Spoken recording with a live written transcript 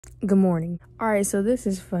Good morning. All right, so this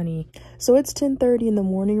is funny. So it's 10:30 in the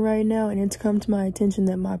morning right now, and it's come to my attention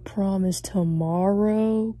that my prom is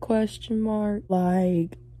tomorrow, ?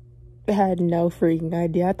 Like, I had no freaking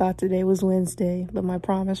idea. I thought today was Wednesday, but my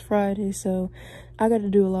prom is Friday, so I got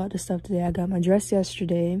to do a lot of stuff today. I got my dress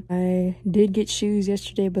yesterday. I did get shoes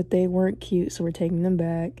yesterday, but they weren't cute, so we're taking them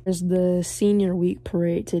back. There's the senior week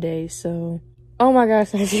parade today, so... Oh my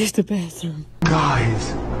gosh, I just used the bathroom.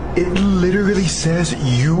 Guys, it literally says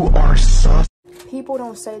you are sus. People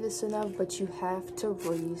don't say this enough, but you have to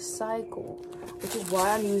recycle, which is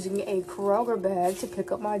why I'm using a Kroger bag to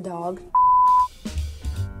pick up my dog.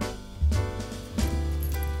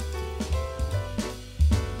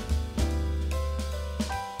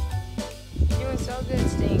 Doing so good,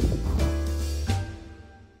 Stink.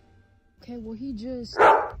 Okay, well, he just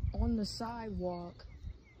on the sidewalk.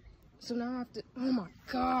 So now I have to, oh my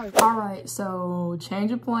God. All right, so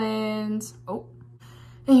change of plans. Oh,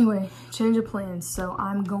 anyway, change of plans. So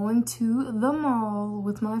I'm going to the mall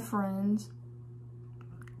with my friends.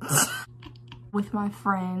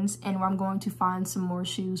 And I'm going to find some more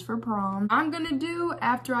shoes for prom. I'm gonna do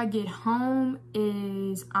after I get home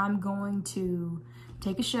is I'm going to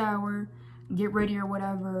take a shower, get ready or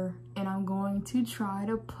whatever, and I'm going to try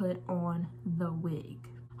to put on the wig.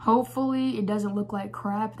 Hopefully it doesn't look like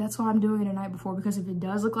crap. That's why I'm doing it the night before, because if it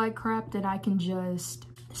does look like crap, then I can just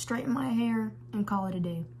straighten my hair and call it a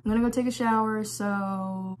day. I'm gonna go take a shower,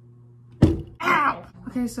 so... Ow!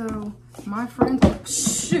 Okay, so my friends...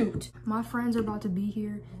 Shoot! My friends are about to be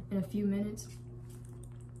here in a few minutes.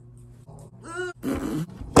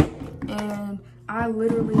 And I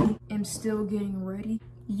literally am still getting ready.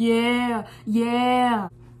 Yeah! Yeah!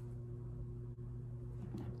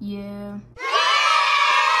 Yeah.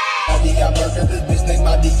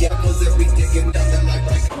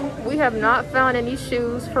 We have not found any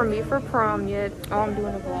shoes for me for prom yet. Oh, I'm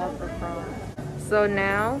doing a vlog for prom. So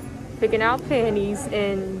now, picking out panties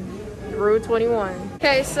in Forever 21.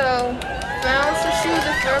 Okay, so found some shoes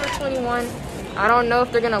at Forever 21. I don't know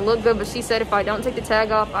if they're gonna look good, but she said if I don't take the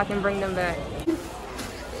tag off, I can bring them back.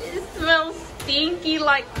 It smells stinky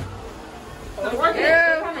like...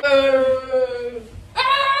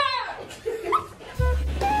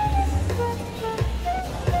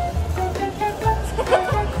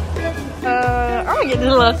 I'm gonna get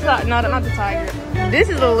this little shot. No, not the tiger. This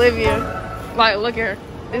is Olivia. Like, look at her.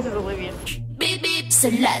 This is Olivia. Beep beep, so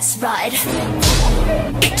let's ride.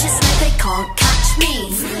 Bitches like they can't catch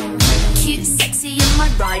me. Cute, sexy in my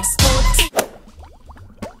ride, sporty.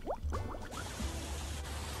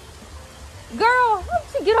 Girl, how did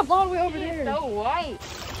she get up all the way over there? So white.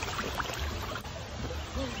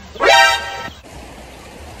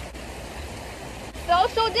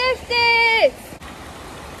 Social distance.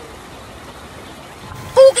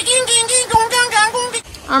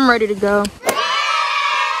 I'm ready to go.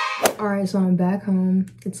 Alright, so I'm back home.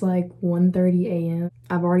 It's like 1:30 a.m.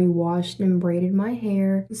 I've already washed and braided my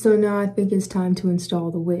hair. So now I think it's time to install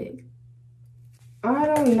the wig. I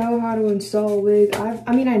don't know how to install a wig.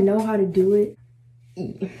 I mean, I know how to do it.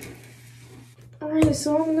 Alright,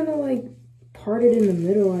 so I'm gonna like part it in the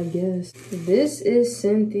middle, I guess. This is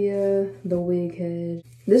Cynthia, the wig head.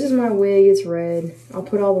 This is my wig, it's red. I'll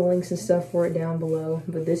put all the links and stuff for it down below.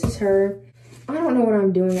 But this is her. I don't know what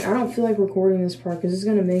I'm doing. I don't feel like recording this part because it's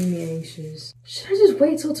gonna make me anxious. Should I just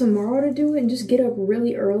wait till tomorrow to do it and just get up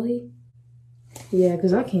really early? Yeah,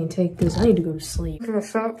 because I can't take this. I need to go to sleep.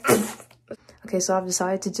 Okay, so I've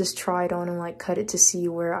decided to just try it on and like cut it to see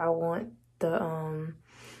where I want the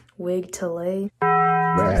wig to lay.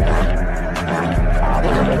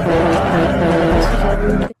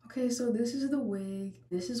 Okay, so this is the wig.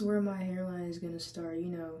 This is where my hairline is gonna start, you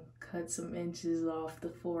know, cut some inches off the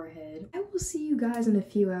forehead. I will see you guys in a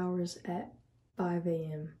few hours at 5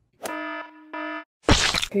 a.m.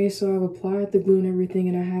 Okay, so I've applied the glue and everything,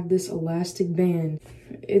 and I have this elastic band.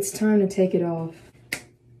 It's time to take it off.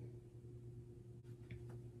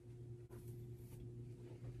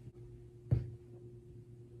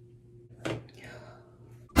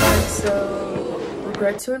 So,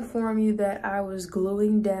 regret to inform you that I was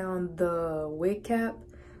gluing down the wig cap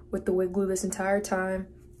with the wig glue this entire time.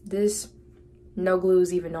 This, no glue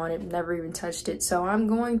is even on it, never even touched it. So I'm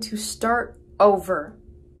going to start over.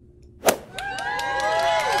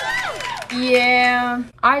 Yeah,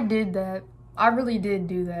 I did that. I really did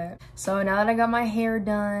do that. So now that I got my hair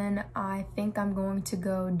done, I think I'm going to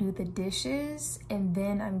go do the dishes and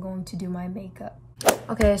then I'm going to do my makeup.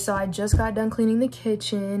 Okay, so I just got done cleaning the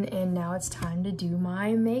kitchen and now it's time to do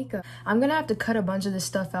my makeup. I'm gonna have to cut a bunch of this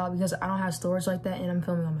stuff out because I don't have storage like that and I'm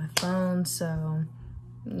filming on my phone, so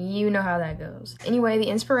you know how that goes. Anyway, the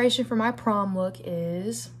inspiration for my prom look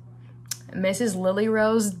is Mrs. Lily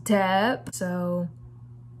Rose Depp. So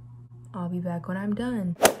I'll be back when I'm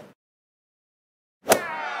done.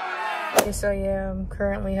 Okay, so yeah, I'm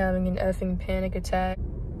currently having an effing panic attack.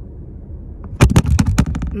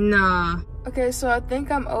 Nah. Okay, so I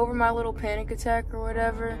think I'm over my little panic attack or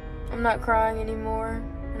whatever. I'm not crying anymore.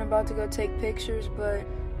 And I'm about to go take pictures, but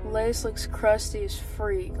lace looks crusty as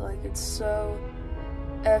freak. Like, it's so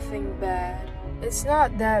effing bad. It's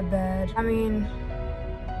not that bad. I mean,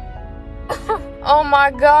 oh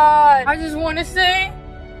my god. I just want to say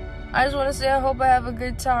I hope I have a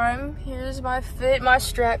good time. Here's my fit. My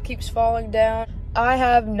strap keeps falling down. I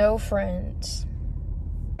have no friends.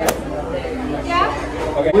 Yeah?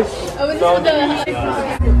 Okay.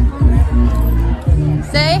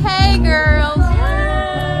 Say hey, girls.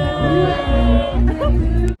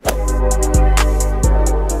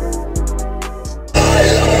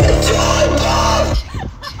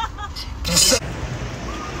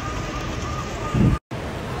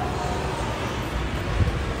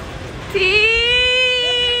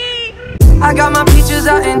 I got my peaches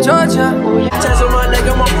out in Georgia. I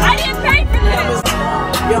didn't pay for this.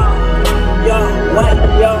 Yo,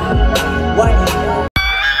 white.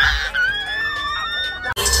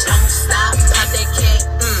 Don't stop, pop that cake,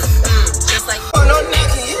 just like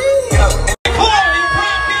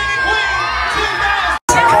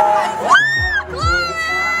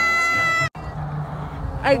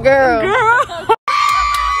Hey, girl.